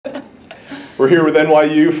We're here with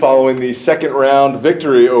NYU following the second round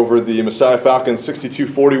victory over the Messiah Falcons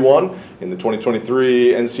 62-41 in the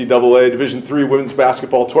 2023 NCAA Division III Women's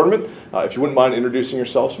Basketball Tournament. If you wouldn't mind introducing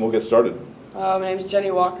yourselves, and we'll get started. My name is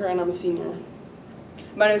Jenny Walker, and I'm a senior.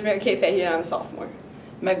 My name is Mary Kay Fahey, and I'm a sophomore.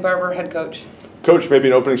 Meg Barber, head coach. Coach, maybe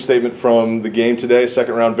an opening statement from the game today,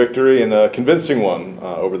 second round victory, and a convincing one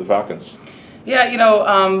over the Falcons. Yeah,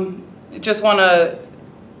 just want to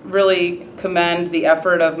really commend the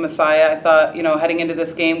effort of Messiah. I thought, heading into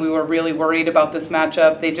this game, we were really worried about this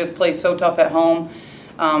matchup. They just play so tough at home.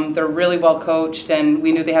 They're really well coached, and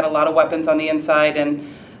we knew they had a lot of weapons on the inside,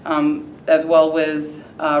 and as well with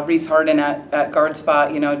Reese Harden at guard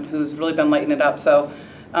spot, who's really been lighting it up. So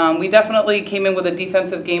we definitely came in with a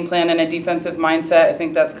defensive game plan and a defensive mindset. I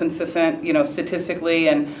think that's consistent, statistically,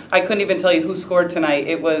 and I couldn't even tell you who scored tonight.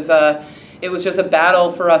 It was just a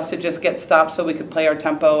battle for us to just get stops so we could play our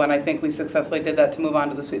tempo, and I think we successfully did that to move on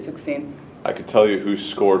to the Sweet 16. I could tell you who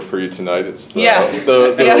scored for you tonight. It's the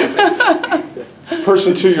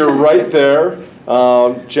person to your right there.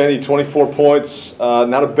 Jenny, 24 points.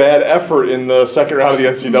 Not a bad effort in the second round of the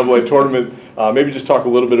NCAA tournament. Maybe just talk a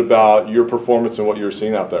little bit about your performance and what you were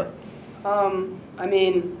seeing out there.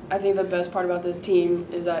 I think the best part about this team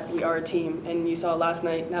is that we are a team. And you saw last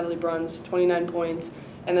night, Natalie Bruns, 29 points.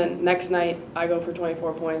 And then next night, I go for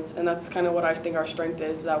 24 points. And that's kind of what I think our strength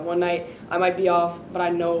is, that one night I might be off, but I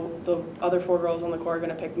know the other four girls on the court are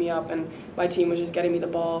going to pick me up. And my team was just getting me the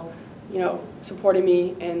ball, supporting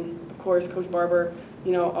me. And, of course, Coach Barber,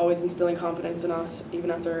 always instilling confidence in us,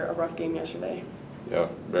 even after a rough game yesterday. Yeah,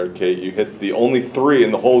 Mary Kate, you hit the only three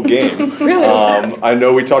in the whole game. Really? I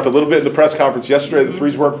know we talked a little bit in the press conference yesterday. The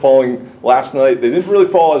threes weren't falling last night. They didn't really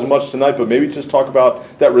fall as much tonight, but maybe just talk about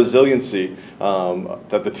that resiliency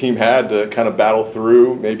that the team had to kind of battle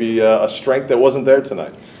through, maybe a strength that wasn't there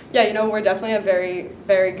tonight. Yeah, we're definitely a very,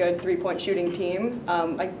 very good three-point shooting team.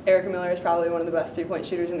 Like Erica Miller is probably one of the best three-point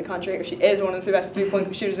shooters in the country, or she is one of the best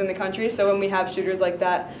three-point shooters in the country. So when we have shooters like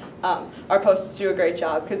that, our posts do a great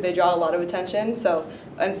job because they draw a lot of attention. So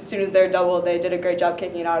as soon as they're doubled, they did a great job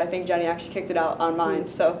kicking it out. I think Jenny actually kicked it out on mine.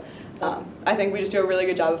 So I think we just do a really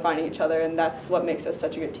good job of finding each other, and that's what makes us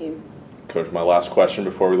such a good team. Coach, my last question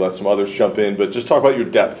before we let some others jump in, but just talk about your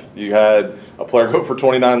depth. You had a player go for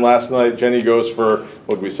 29 last night. Jenny goes for,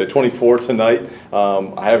 what did we say, 24 tonight.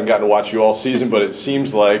 I haven't gotten to watch you all season, but it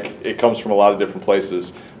seems like it comes from a lot of different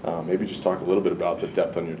places. Maybe just talk a little bit about the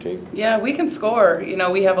depth on your team. Yeah, we can score.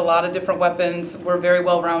 We have a lot of different weapons. We're very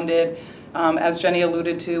well-rounded. As Jenny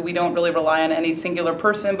alluded to, we don't really rely on any singular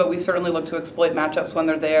person, but we certainly look to exploit matchups when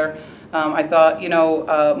they're there. I thought,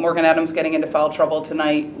 Morgan Adams getting into foul trouble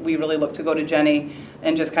tonight, we really look to go to Jenny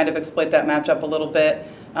and just kind of exploit that matchup a little bit.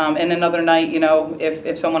 And another night,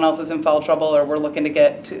 if someone else is in foul trouble or we're looking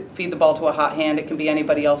to feed the ball to a hot hand, it can be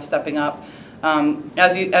anybody else stepping up.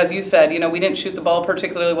 As you said, we didn't shoot the ball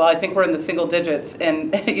particularly well. I think we're in the single digits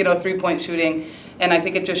in, three-point shooting. And I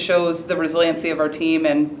think it just shows the resiliency of our team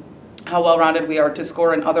and how well-rounded we are to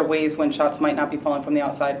score in other ways when shots might not be falling from the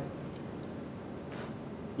outside.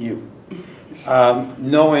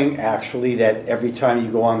 Knowing actually that every time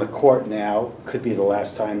you go on the court now could be the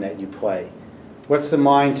last time that you play. What's the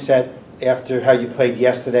mindset after how you played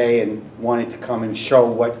yesterday and wanting to come and show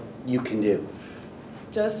what you can do?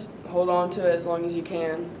 Just hold on to it as long as you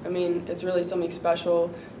can. It's really something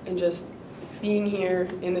special, and just being here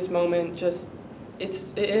in this moment,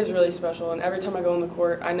 it is really special. And every time I go on the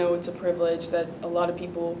court, I know it's a privilege that a lot of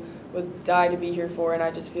people would die to be here for, and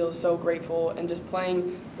I just feel so grateful. And just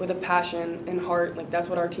playing with a passion and heart, that's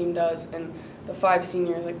what our team does. And the 5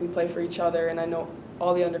 seniors, we play for each other, and I know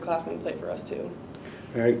all the underclassmen play for us too.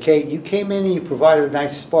 Mary Kate, you came in and you provided a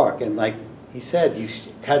nice spark, and like he said, you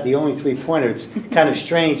had the only three-pointer. It's kind of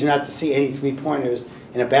strange not to see any three-pointers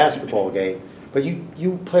in a basketball game, but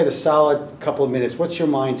you played a solid couple of minutes. What's your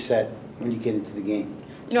mindset when you get into the game?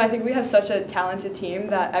 I think we have such a talented team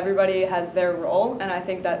that everybody has their role, and I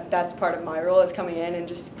think that that's part of my role, is coming in and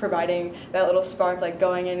just providing that little spark, like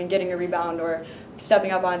going in and getting a rebound or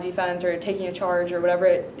stepping up on defense or taking a charge or whatever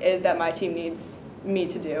it is that my team needs me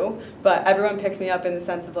to do. But everyone picks me up in the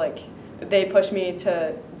sense of they push me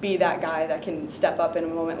to be that guy that can step up in a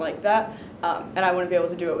moment like that, and I wouldn't be able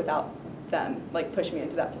to do it without them pushing me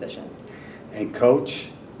into that position. And Coach,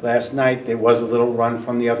 last night there was a little run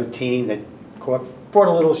from the other team that brought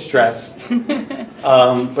a little stress,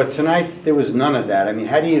 but tonight there was none of that.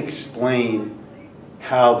 How do you explain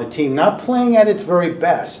how the team, not playing at its very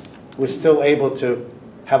best, was still able to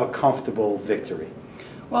have a comfortable victory?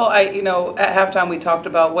 Well, at halftime we talked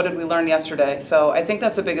about what did we learn yesterday. So I think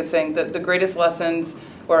that's the biggest thing. The greatest lessons,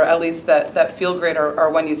 or at least that feel great, are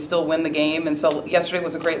when you still win the game. And so yesterday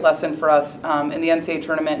was a great lesson for us. In the NCAA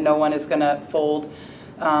tournament, no one is going to fold.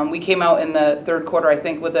 We came out in the third quarter, I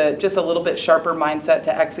think, with just a little bit sharper mindset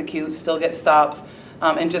to execute, still get stops,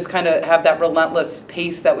 and just kind of have that relentless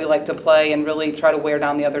pace that we like to play and really try to wear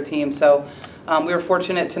down the other team. So we were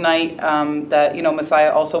fortunate tonight that,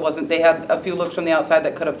 Messiah also wasn't, they had a few looks from the outside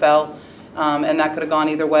that could have fell, and that could have gone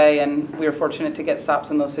either way, and we were fortunate to get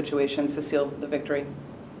stops in those situations to seal the victory.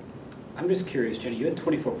 I'm just curious, Jenny, you had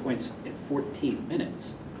 24 points in 14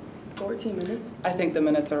 minutes. 14 minutes? I think the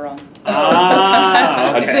minutes are wrong.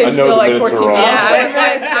 Ah, It okay. didn't feel like 14 minutes. Yeah,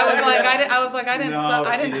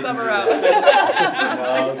 I didn't sub her out.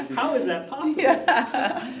 How is that possible?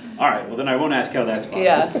 Yeah. All right, well then I won't ask how that's possible.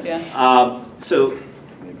 Yeah. So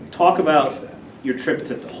talk about your trip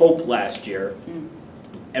to Hope last year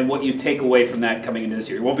and what you take away from that coming into this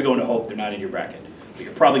year. You won't be going to Hope, they're not in your bracket. But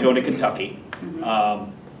you're probably going to Kentucky.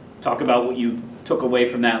 Talk about what you took away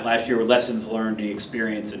from that last year, lessons learned, the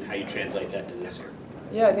experience, and how you translate that to this year.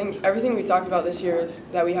 Yeah, I think everything we talked about this year is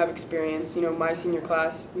that we have experience. My senior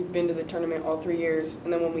class, we've been to the tournament all 3 years,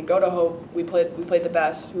 and then when we go to Hope, we played the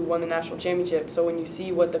best, who won the national championship. So when you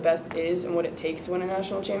see what the best is and what it takes to win a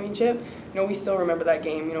national championship, we still remember that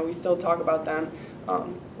game. We still talk about them,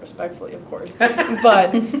 respectfully, of course.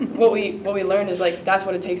 But what we learned is that's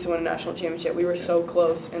what it takes to win a national championship. We were so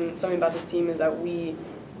close, and something about this team is that we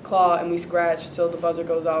claw and we scratch till the buzzer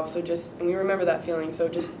goes off. And we remember that feeling. So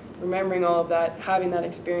just remembering all of that, having that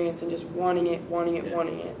experience, and just wanting it.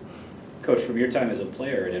 Coach, from your time as a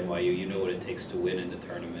player at NYU, you know what it takes to win in the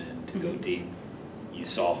tournament and to go deep. You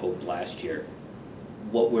saw Hope last year.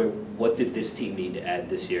 What did this team need to add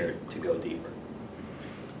this year to go deeper?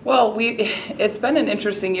 Well, it's been an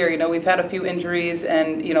interesting year. We've had a few injuries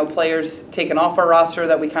and, players taken off our roster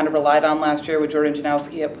that we kind of relied on last year with Jordan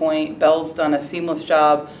Janowski at point. Bell's done a seamless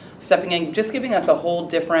job stepping in, just giving us a whole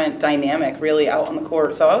different dynamic really out on the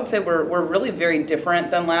court. So I would say we're really very different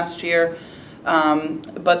than last year.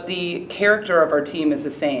 But the character of our team is the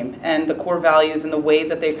same, and the core values and the way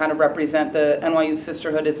that they kind of represent the NYU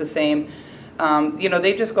sisterhood is the same.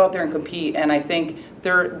 They just go out there and compete, and I think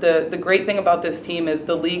the great thing about this team is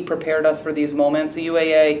the league prepared us for these moments. The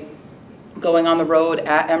UAA, going on the road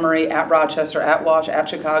at Emory, at Rochester, at Wash, at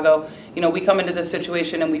Chicago, we come into this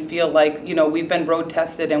situation and we feel like, we've been road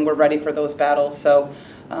tested and we're ready for those battles. So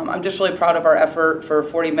I'm just really proud of our effort for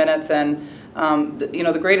 40 minutes, and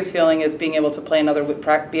the greatest feeling is being able to play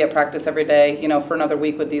be at practice every day, for another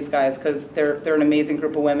week with these guys, because they're an amazing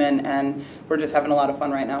group of women, and we're just having a lot of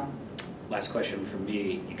fun right now. Last question from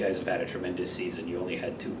me. You guys have had a tremendous season. You only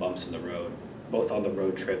had 2 bumps in the road, both on the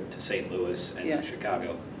road trip to St. Louis and to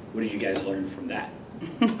Chicago. What did you guys learn from that?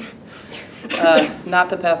 Not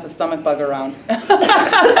to pass the stomach bug around. That's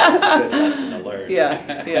a good lesson to learn.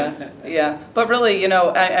 Yeah. But really,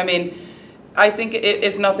 I think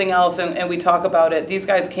if nothing else, and we talk about it, these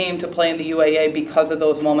guys came to play in the UAA because of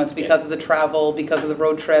those moments, because of the travel, because of the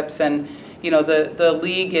road trips, and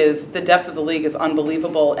the depth of the league is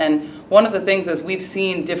unbelievable. And one of the things is we've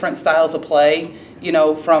seen different styles of play,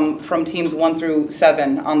 from teams 1 through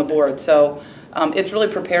 7 on the board. So it's really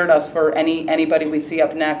prepared us for anybody we see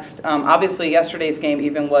up next. Obviously, yesterday's game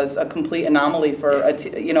even was a complete anomaly for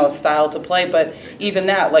a style to play. But even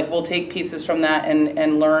that, we'll take pieces from that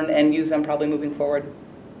and learn and use them probably moving forward.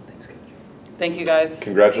 Thanks, Coach. Thank you, guys.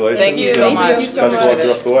 Congratulations. Thank you so much. Thank you so much. Best of luck the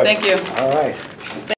rest of the way. Thank you. All right.